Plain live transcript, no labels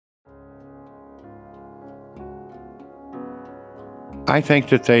I think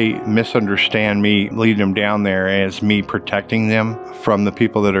that they misunderstand me leading them down there as me protecting them from the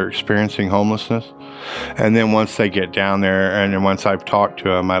people that are experiencing homelessness. And then once they get down there, and then once I've talked to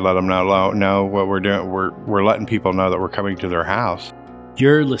them, I let them know what we're doing. We're letting people know that we're coming to their house.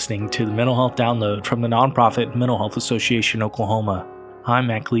 You're listening to the Mental Health Download from the nonprofit Mental Health Association Oklahoma. I'm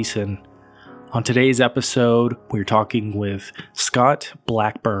Matt Gleason. On today's episode, we're talking with Scott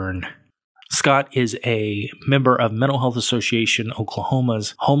Blackburn. Scott is a member of Mental Health Association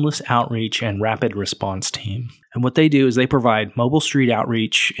Oklahoma's Homeless Outreach and Rapid Response Team. And what they do is they provide mobile street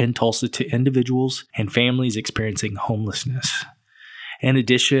outreach in Tulsa to individuals and families experiencing homelessness. In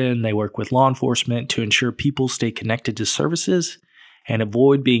addition, they work with law enforcement to ensure people stay connected to services and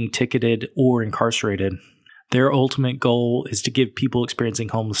avoid being ticketed or incarcerated. Their ultimate goal is to give people experiencing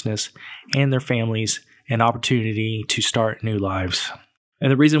homelessness and their families an opportunity to start new lives. And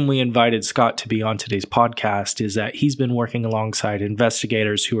the reason we invited Scott to be on today's podcast is that he's been working alongside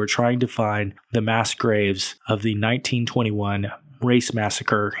investigators who are trying to find the mass graves of the 1921 race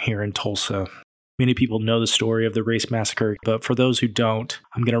massacre here in Tulsa. Many people know the story of the race massacre, but for those who don't,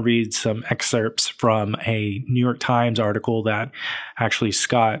 I'm going to read some excerpts from a New York Times article that actually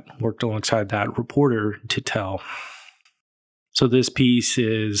Scott worked alongside that reporter to tell. So this piece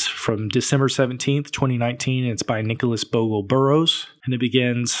is from December 17th, 2019. It's by Nicholas Bogle Burrows, and it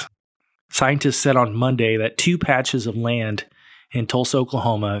begins, "Scientists said on Monday that 2 patches of land in Tulsa,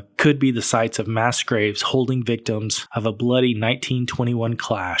 Oklahoma could be the sites of mass graves holding victims of a bloody 1921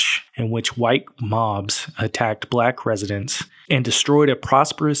 clash in which white mobs attacked black residents and destroyed a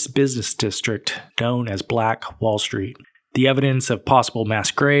prosperous business district known as Black Wall Street. The evidence of possible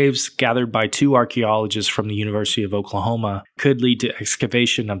mass graves gathered by 2 archaeologists from the University of Oklahoma could lead to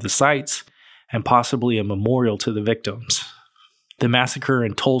excavation of the sites and possibly a memorial to the victims. The massacre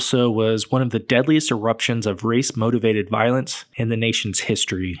in Tulsa was one of the deadliest eruptions of race-motivated violence in the nation's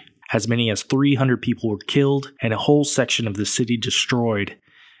history. As many as 300 people were killed and a whole section of the city destroyed,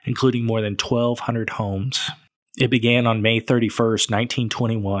 including more than 1,200 homes. It began on May 31st,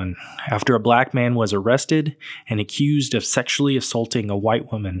 1921, after a black man was arrested and accused of sexually assaulting a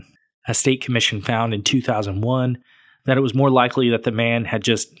white woman. A state commission found in 2001 that it was more likely that the man had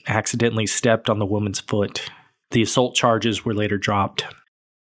just accidentally stepped on the woman's foot. The assault charges were later dropped.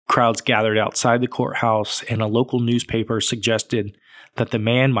 Crowds gathered outside the courthouse, and a local newspaper suggested that the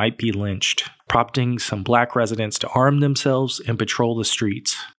man might be lynched, prompting some black residents to arm themselves and patrol the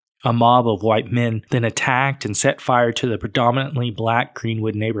streets. A mob of white men then attacked and set fire to the predominantly black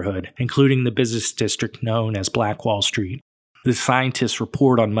Greenwood neighborhood, including the business district known as Black Wall Street. The scientists'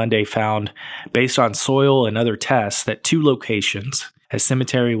 report on Monday found, based on soil and other tests, that 2 locations, a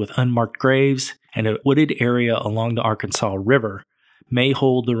cemetery with unmarked graves and a wooded area along the Arkansas River, may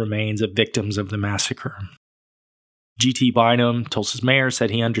hold the remains of victims of the massacre. G.T. Bynum, Tulsa's mayor, said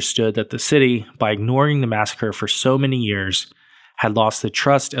he understood that the city, by ignoring the massacre for so many years, had lost the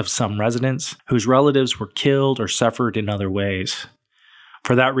trust of some residents whose relatives were killed or suffered in other ways.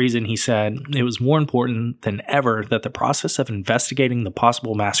 For that reason, he said, it was more important than ever that the process of investigating the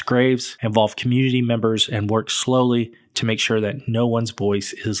possible mass graves involve community members and work slowly to make sure that no one's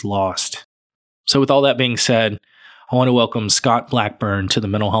voice is lost. So with all that being said, I want to welcome Scott Blackburn to the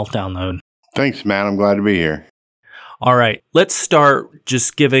Mental Health Download. Thanks, Matt. I'm glad to be here. All right, let's start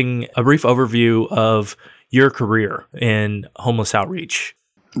just giving a brief overview of your career in homeless outreach.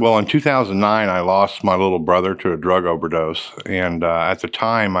 Well, in 2009, I lost my little brother to a drug overdose. And at the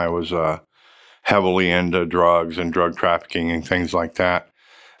time, I was heavily into drugs and drug trafficking and things like that.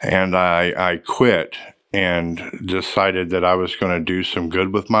 And I quit and decided that I was going to do some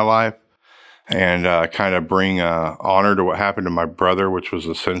good with my life and kind of bring honor to what happened to my brother, which was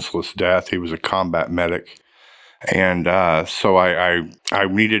a senseless death. He was a combat medic. And so I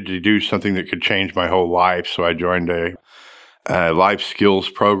needed to do something that could change my whole life. So I joined a life skills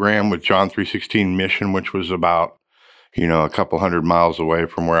program with John 3:16 Mission, which was about, a couple hundred miles away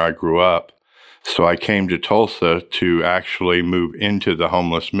from where I grew up. So I came to Tulsa to actually move into the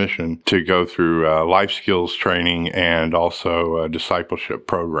homeless mission to go through life skills training and also a discipleship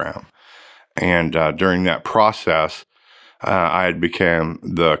program. And during that process, I had become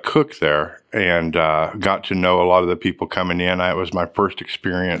the cook there and got to know a lot of the people coming in. It was my first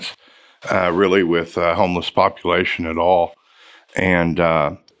experience really with homeless population at all. And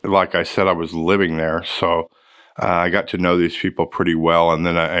like I said, I was living there, so I got to know these people pretty well. And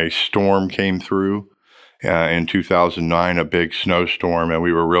then a storm came through in 2009, a big snowstorm, and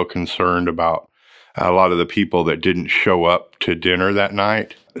we were real concerned about a lot of the people that didn't show up to dinner that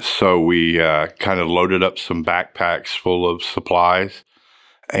night. So we kind of loaded up some backpacks full of supplies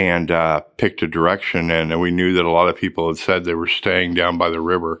and picked a direction. And we knew that a lot of people had said they were staying down by the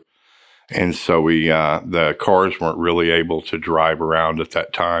river. And so the cars weren't really able to drive around at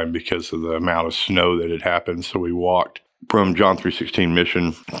that time because of the amount of snow that had happened. So we walked from John 3:16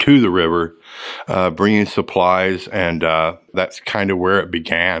 Mission to the river, bringing supplies, and that's kind of where it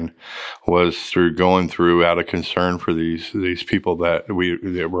began, was through going through out of concern for these people that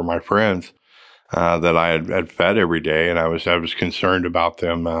were my friends, that I had fed every day, and I was concerned about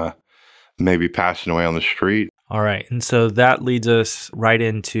them maybe passing away on the street. All right. And so that leads us right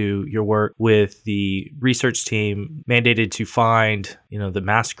into your work with the research team mandated to find, the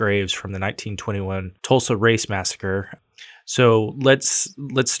mass graves from the 1921 Tulsa Race Massacre. So let's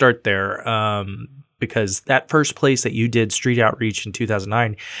start there, because that first place that you did street outreach in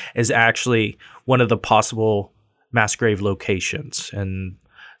 2009 is actually one of the possible mass grave locations. And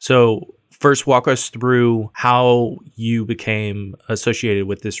so first, walk us through how you became associated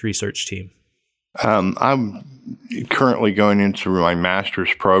with this research team. I'm currently going into my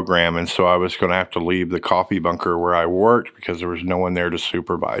master's program, and so I was going to have to leave the coffee bunker where I worked because there was no one there to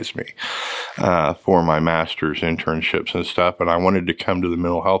supervise me for my master's internships and stuff. And I wanted to come to the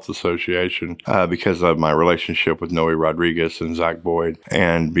Mental Health Association because of my relationship with Noe Rodriguez and Zach Boyd,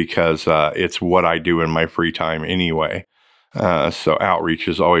 and because it's what I do in my free time anyway. So outreach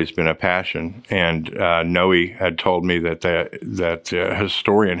has always been a passion. And Noe had told me that the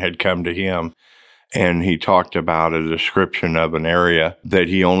historian had come to him, and he talked about a description of an area that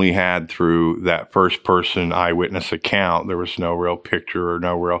he only had through that first-person eyewitness account. There was no real picture or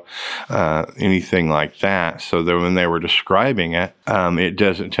no real anything like that. So that when they were describing it, it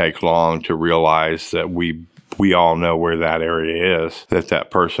doesn't take long to realize that we all know where that area is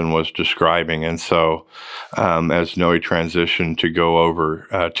that person was describing. And so as Noe transitioned to go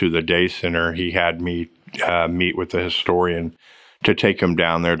over to the day center, he had me meet with the historian to take him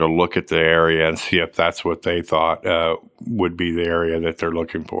down there to look at the area and see if that's what they thought would be the area that they're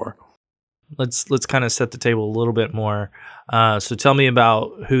looking for. Let's kind of set the table a little bit more. So tell me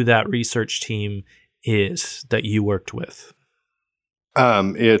about who that research team is that you worked with.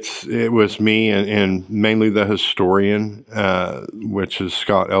 It was me and mainly the historian, which is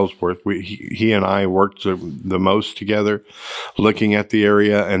Scott Ellsworth. He and I worked the most together, looking at the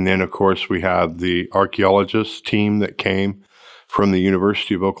area, and then of course we have the archaeologist team that came from the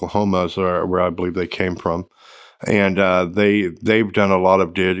University of Oklahoma, where I believe they came from, and they've done a lot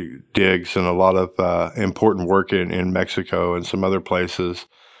of digs and a lot of important work in Mexico and some other places,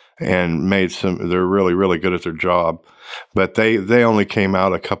 and they're really, really good at their job. But they only came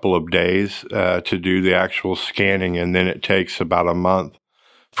out a couple of days to do the actual scanning, and then it takes about a month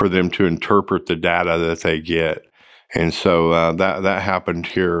for them to interpret the data that they get. And so that happened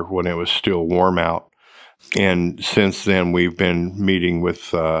here when it was still warm out. And since then, we've been meeting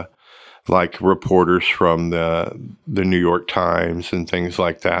with like reporters from the New York Times and things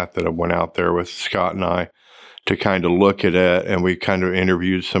like that have went out there with Scott and I to kind of look at it. And we kind of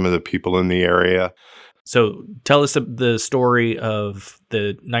interviewed some of the people in the area. So tell us the story of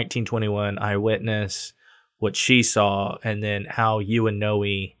the 1921 eyewitness, what she saw, and then how you and Noe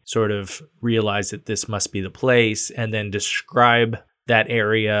sort of realized that this must be the place, and then describe that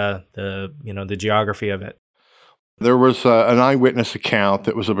area, the geography of it. There was an eyewitness account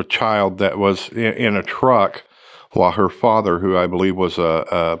that was of a child that was in a truck while her father, who I believe was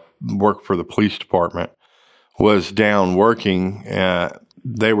worked for the police department, was down working.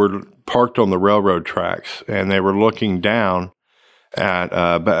 They were parked on the railroad tracks, and they were looking down at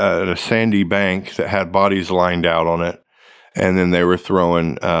a sandy bank that had bodies lined out on it, and then they were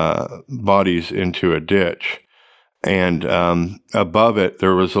throwing bodies into a ditch. And above it,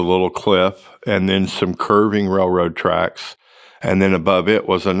 there was a little cliff, and then some curving railroad tracks, and then above it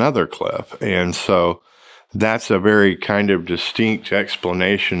was another cliff. And so that's a very kind of distinct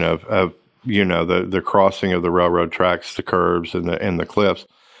explanation of the crossing of the railroad tracks, the curves, and the cliffs,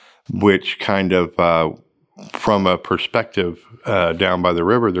 which kind of from a perspective down by the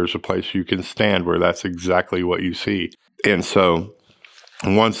river, there's a place you can stand where that's exactly what you see. And so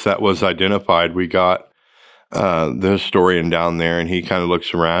once that was identified, we got the historian down there, and he kind of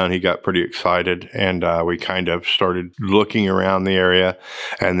looks around. He got pretty excited, and we kind of started looking around the area,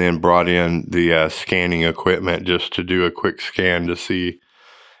 and then brought in the scanning equipment just to do a quick scan to see,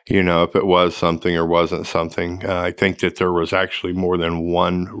 if it was something or wasn't something. I think that there was actually more than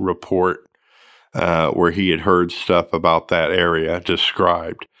one report where he had heard stuff about that area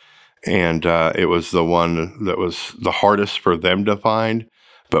described, and it was the one that was the hardest for them to find.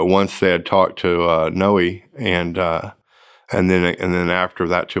 But once they had talked to Noe, and then after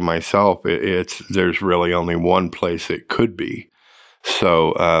that to myself, there's really only one place it could be.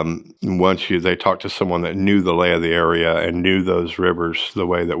 So once they talked to someone that knew the lay of the area and knew those rivers the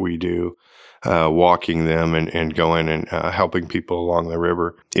way that we do, walking them and going and helping people along the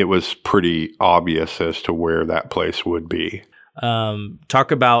river, it was pretty obvious as to where that place would be.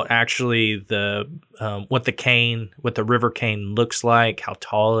 Talk about actually the what the river cane looks like, how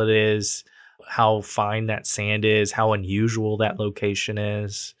tall it is, how fine that sand is, how unusual that location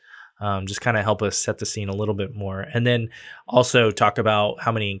is. Just kind of help us set the scene a little bit more. And then also talk about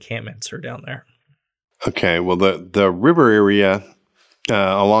how many encampments are down there. Okay, well, the river area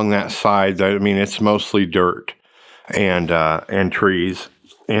along that side, I mean, it's mostly dirt and trees.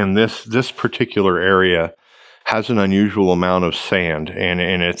 And this particular area has an unusual amount of sand, and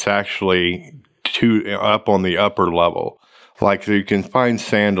it's actually up on the upper level. Like you can find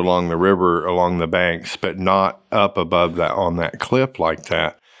sand along the river, along the banks, but not up above that on that cliff like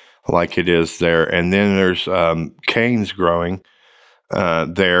that, like it is there. And then there's canes growing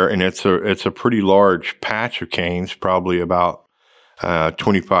there, and it's a pretty large patch of canes, probably about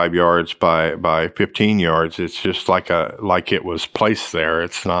 25 yards by 15 yards. It's just like it was placed there.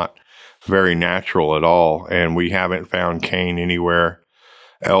 It's not very natural at all, and we haven't found cane anywhere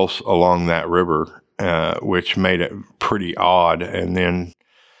else along that river, which made it pretty odd. And then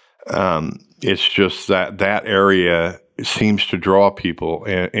it's just that area seems to draw people,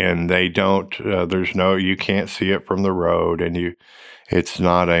 and they don't. You can't see it from the road, and it's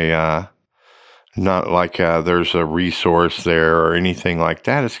not like there's a resource there or anything like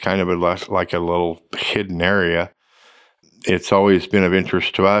that. It's kind of like a little hidden area. It's always been of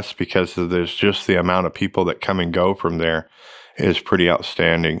interest to us because there's just the amount of people that come and go from there is pretty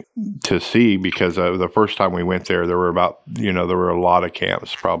outstanding to see, because the first time we went there, there were a lot of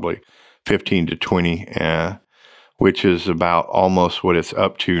camps, probably 15 to 20, which is about almost what it's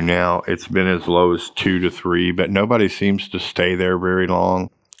up to now. It's been as low as 2 to 3, but nobody seems to stay there very long.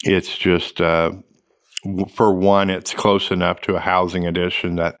 It's just, for one, it's close enough to a housing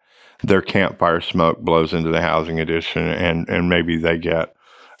addition that their campfire smoke blows into the housing addition, and maybe they get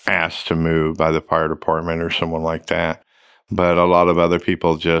asked to move by the fire department or someone like that. But a lot of other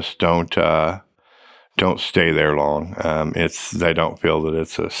people just don't stay there long. They don't feel that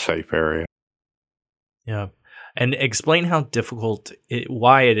it's a safe area. Yeah. And explain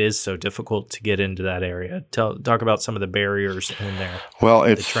why it is so difficult to get into that area. Talk about some of the barriers in there. Well,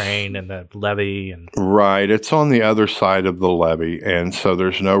 it's the train and the levee, and right. It's on the other side of the levee, and so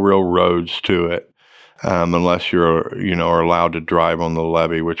there's no real roads to it unless you're are allowed to drive on the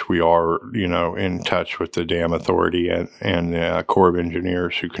levee, which we are in touch with the dam authority and Corps of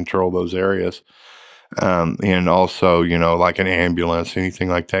Engineers who control those areas, and also like an ambulance, anything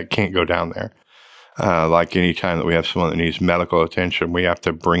like that can't go down there. Like any time that we have someone that needs medical attention, we have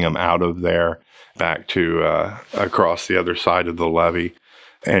to bring them out of there back to across the other side of the levee.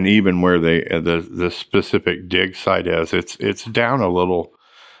 And even where the specific dig site is, it's down a little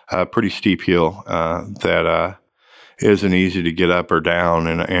pretty steep hill that isn't easy to get up or down.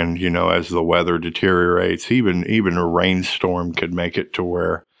 And as the weather deteriorates, even a rainstorm could make it to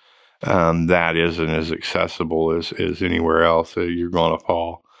where that isn't as accessible as anywhere else. You're going to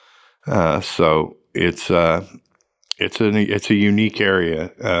fall. So it's a unique area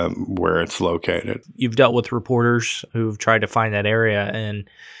where it's located. You've dealt with reporters who've tried to find that area, and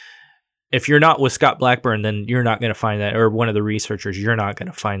if you're not with Scott Blackburn, then you're not going to find that, or one of the researchers, you're not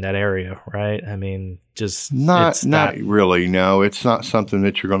going to find that area, right? I mean, just not really. No, it's not something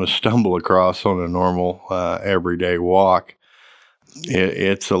that you're going to stumble across on a normal everyday walk.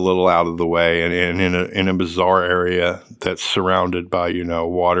 It's a little out of the way and in a bizarre area that's surrounded by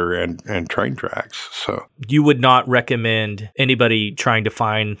water and train tracks. So you would not recommend anybody trying to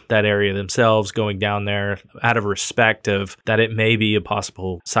find that area themselves going down there out of respect of that it may be a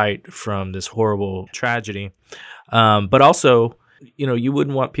possible site from this horrible tragedy, but also you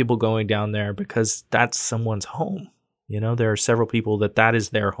wouldn't want people going down there because that's someone's home. There are several people that is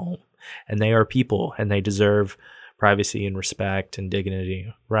their home, and they are people, and they deserve privacy and respect and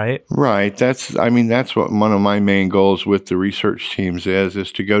dignity, right? Right. That's what one of my main goals with the research teams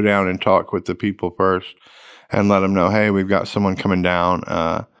is to go down and talk with the people first and let them know, hey, we've got someone coming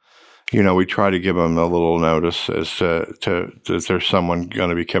down. We try to give them a little notice as to there's someone going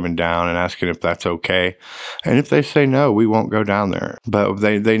to be coming down and asking if that's okay. And if they say no, we won't go down there. But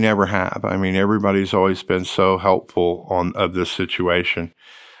they never have. I mean, everybody's always been so helpful of this situation.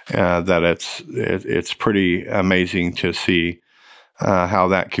 That it's pretty amazing to see how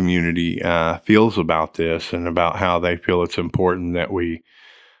that community feels about this, and about how they feel it's important that we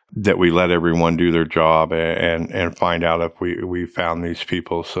let everyone do their job and find out if we found these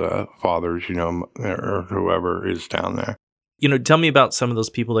people's fathers, or whoever is down there. Tell me about some of those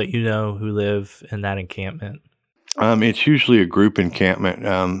people that you know who live in that encampment. It's usually a group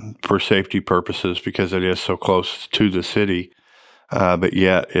encampment for safety purposes because it is so close to the city, but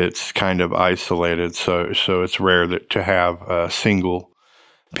yet it's kind of isolated. So it's rare to have single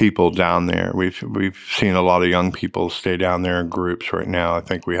people down there. We've seen a lot of young people stay down there in groups right now. I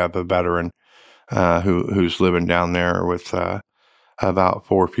think we have a veteran who's living down there with about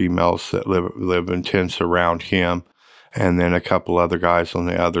 4 females that live in tents around him, and then a couple other guys on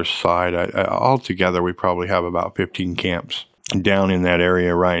the other side. Altogether, we probably have about 15 camps down in that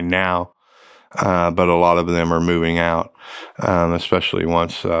area right now, but a lot of them are moving out, especially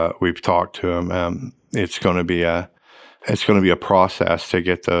once we've talked to them. It's going to be a process to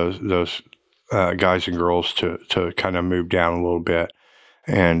get those guys and girls to kind of move down a little bit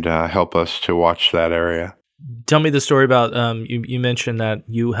and help us to watch that area. Tell me the story about you mentioned that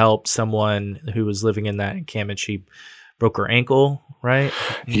you helped someone who was living in that encampment. She broke her ankle, right?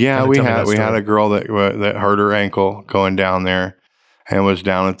 Yeah, we had a girl that hurt her ankle going down there and was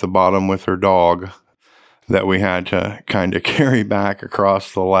down at the bottom with her dog that we had to kind of carry back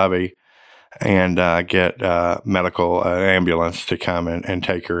across the levee and get medical ambulance to come and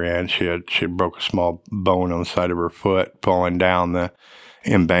take her in. She broke a small bone on the side of her foot falling down the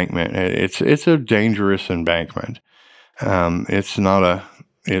embankment. It's a dangerous embankment. It's not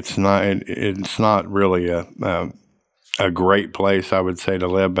really a great place, I would say, to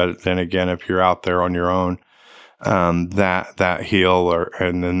live. But then again, if you're out there on your own, that hill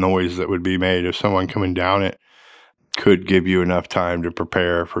and the noise that would be made of someone coming down it could give you enough time to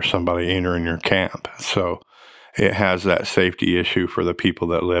prepare for somebody entering your camp. So it has that safety issue for the people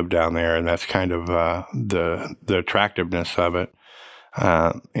that live down there, and that's kind of the attractiveness of it.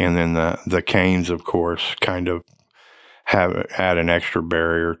 And then the canes, of course, kind of add an extra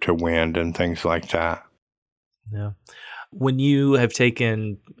barrier to wind and things like that. Yeah. When you have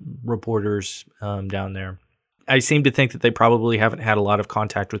taken reporters down there, I seem to think that they probably haven't had a lot of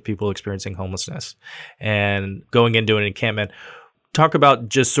contact with people experiencing homelessness and going into an encampment. Talk about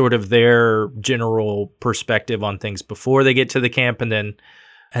just sort of their general perspective on things before they get to the camp, and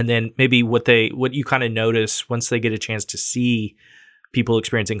then maybe what you kind of notice once they get a chance to see people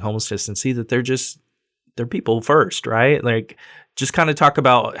experiencing homelessness and see that they're people first, right? Like, just kind of talk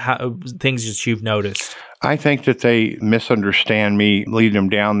about how things that you've noticed. I think that they misunderstand me leading them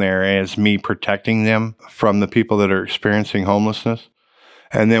down there as me protecting them from the people that are experiencing homelessness.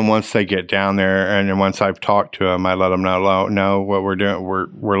 And then once they get down there, and then once I've talked to them, I let them know what we're doing.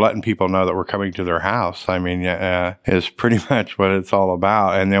 We're letting people know that we're coming to their house. I mean, is pretty much what it's all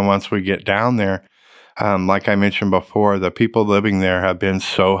about. And then once we get down there, like I mentioned before, the people living there have been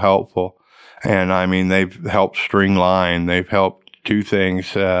so helpful. And I mean, they've helped string line, they've helped do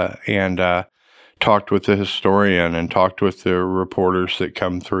things, and talked with the historian and talked with the reporters that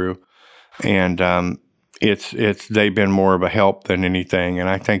come through. And they've been more of a help than anything. And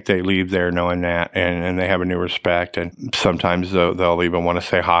I think they leave there knowing that, and they have a new respect. And sometimes they'll even want to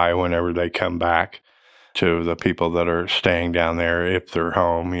say hi whenever they come back to the people that are staying down there, if they're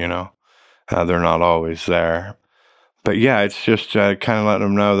home, they're not always there. But yeah, it's just kind of letting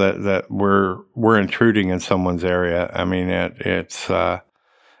them know that we're intruding in someone's area. I mean, it's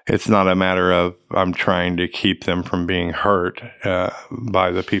not a matter of I'm trying to keep them from being hurt by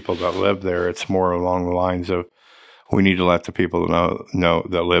the people that live there. It's more along the lines of we need to let the people know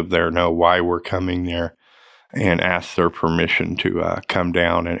that live there know why we're coming there, and ask their permission to come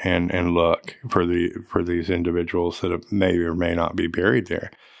down and look for these individuals that may or may not be buried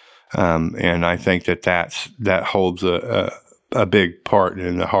there. And I think that holds a big part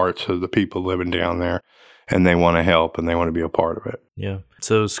in the hearts of the people living down there, and they want to help and they want to be a part of it. Yeah.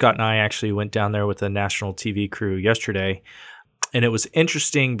 So Scott and I actually went down there with a national TV crew yesterday, and it was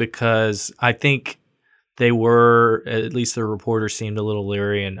interesting because I think they were, at least the reporter seemed a little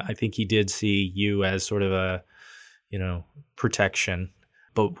leery, and I think he did see you as sort of a, protection.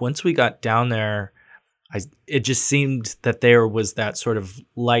 But once we got down there, it just seemed that there was that sort of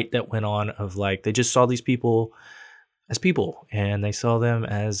light that went on of like, they just saw these people as people, and they saw them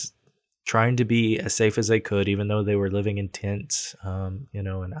as trying to be as safe as they could, even though they were living in tents, and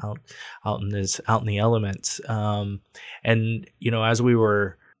out in the elements. And as we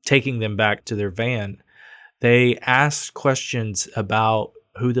were taking them back to their van, they asked questions about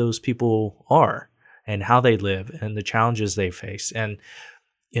who those people are and how they live and the challenges they face. And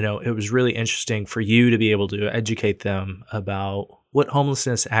it was really interesting for you to be able to educate them about what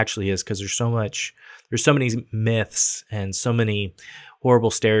homelessness actually is, because there's so many myths and so many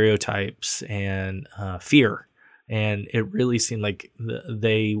horrible stereotypes and fear. And it really seemed like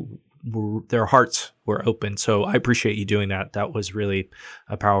they their hearts were open. So I appreciate you doing that. That was really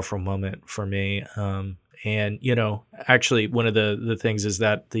a powerful moment for me. And, actually one of the things is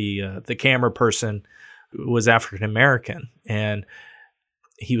that the camera person was African American, and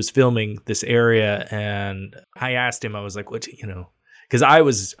he was filming this area. And I asked him, I was like, because I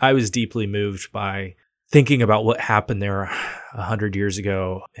was deeply moved by thinking about what happened there 100 years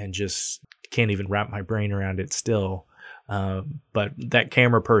ago, and just can't even wrap my brain around it still. But that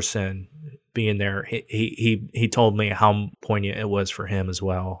camera person being there, he told me how poignant it was for him as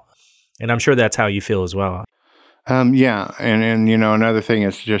well. And I'm sure that's how you feel as well. Yeah. And another thing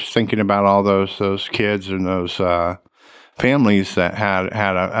is just thinking about all those kids and those, families that had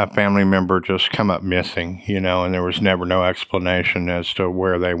a family member just come up missing, and there was never no explanation as to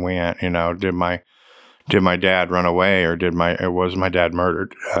where they went. Did my dad run away, or was my dad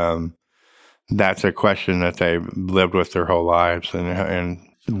murdered? That's a question that they've lived with their whole lives. And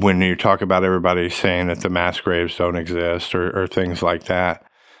when you talk about everybody saying that the mass graves don't exist or things like that,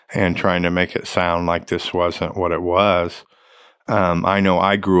 and trying to make it sound like this wasn't what it was. I know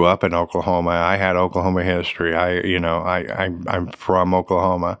I grew up in Oklahoma. I had Oklahoma history. I'm from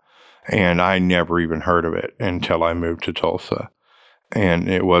Oklahoma, and I never even heard of it until I moved to Tulsa. And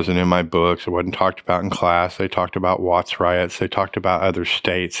it wasn't in my books. It wasn't talked about in class. They talked about Watts riots. They talked about other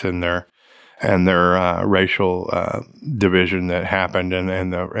states and their racial division that happened,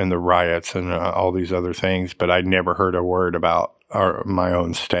 and the riots and all these other things. But I never heard a word about my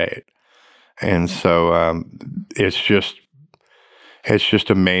own state. And so it's just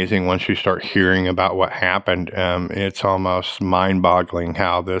amazing once you start hearing about what happened. It's almost mind-boggling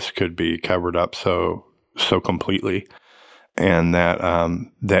how this could be covered up so completely, and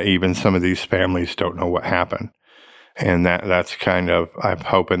that even some of these families don't know what happened. And that's kind of, I'm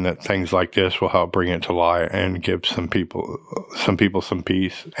hoping that things like this will help bring it to light and give some people some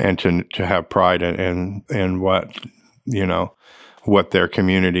peace, and to have pride in what their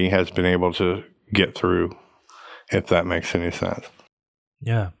community has been able to get through, if that makes any sense.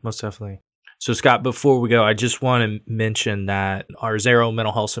 Yeah, most definitely. So Scott, before we go, I just want to mention that our Zero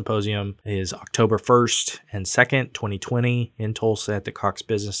Mental Health Symposium is October 1st and 2nd, 2020 in Tulsa at the Cox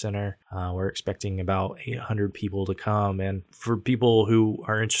Business Center. We're expecting about 800 people to come. And for people who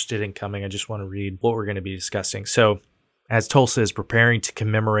are interested in coming, I just want to read what we're going to be discussing. So as Tulsa is preparing to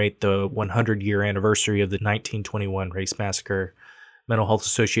commemorate the 100-year anniversary of the 1921 race massacre, Mental Health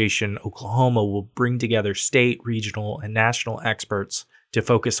Association Oklahoma will bring together state, regional, and national experts to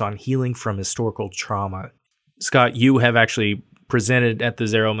focus on healing from historical trauma. Scott, you have actually presented at the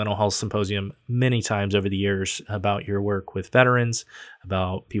Zero Mental Health Symposium many times over the years about your work with veterans,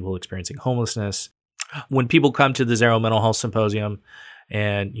 about people experiencing homelessness. When people come to the Zero Mental Health Symposium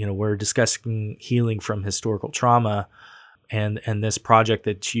and, we're discussing healing from historical trauma and this project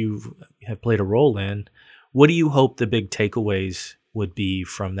that you have played a role in, what do you hope the big takeaways would be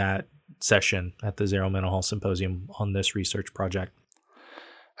from that session at the Zero Mental Health Symposium on this research project?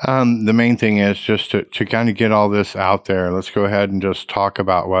 The main thing is just to kind of get all this out there. Let's go ahead and just talk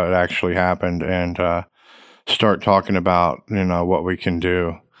about what actually happened, and start talking about, what we can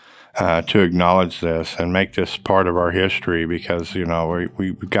do to acknowledge this and make this part of our history, because,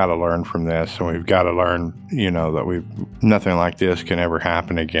 we've got to learn from this, and we've got to learn, that nothing like this can ever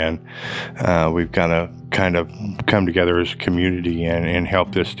happen again. We've got to kind of come together as a community and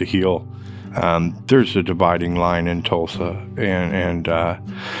help this to heal. There's a dividing line in Tulsa, and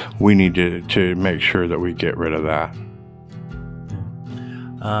we need to make sure that we get rid of that.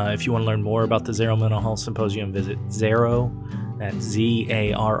 If you want to learn more about the Zero Mental Health Symposium, visit Zero, that's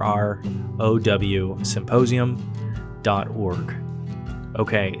ZARROW, symposium.org.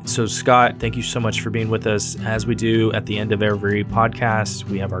 Okay, so Scott, thank you so much for being with us. As we do at the end of every podcast,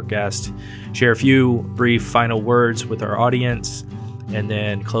 we have our guest share a few brief final words with our audience, and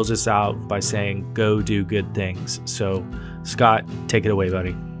then close us out by saying, go do good things. So, Scott, take it away,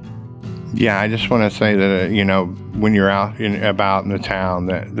 buddy. Yeah, I just want to say that, when you're out about in the town,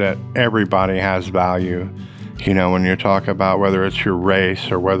 that everybody has value. When you talk about whether it's your race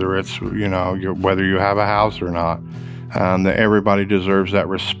or whether it's, whether you have a house or not, that everybody deserves that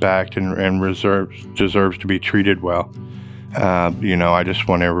respect and deserves to be treated well. I just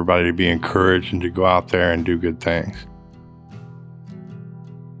want everybody to be encouraged and to go out there and do good things.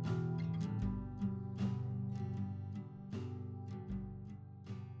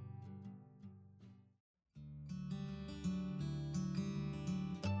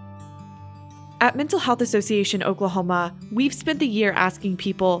 At Mental Health Association Oklahoma, we've spent the year asking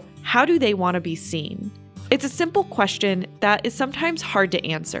people, how do they want to be seen? It's a simple question that is sometimes hard to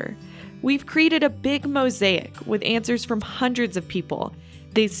answer. We've created a big mosaic with answers from hundreds of people,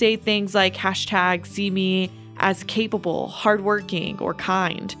 They say things like hashtag see me as capable, hardworking, or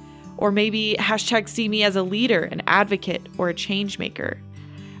kind. Or maybe hashtag see me as a leader, an advocate, or a change maker.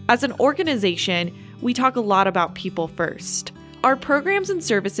 As an organization, we talk a lot about people first. Our programs and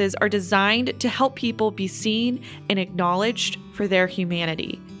services are designed to help people be seen and acknowledged for their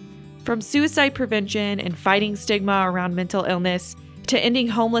humanity. From suicide prevention and fighting stigma around mental illness to ending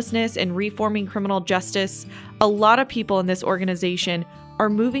homelessness and reforming criminal justice, a lot of people in this organization are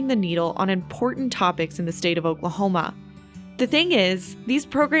moving the needle on important topics in the state of Oklahoma. The thing is, these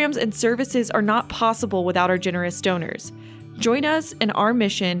programs and services are not possible without our generous donors. Join us in our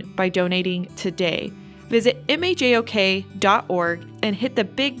mission by donating today. Visit mhAOK.org and hit the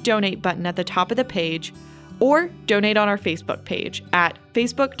big donate button at the top of the page, or donate on our Facebook page at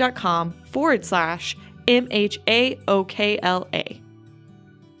facebook.com/MHAOKLA.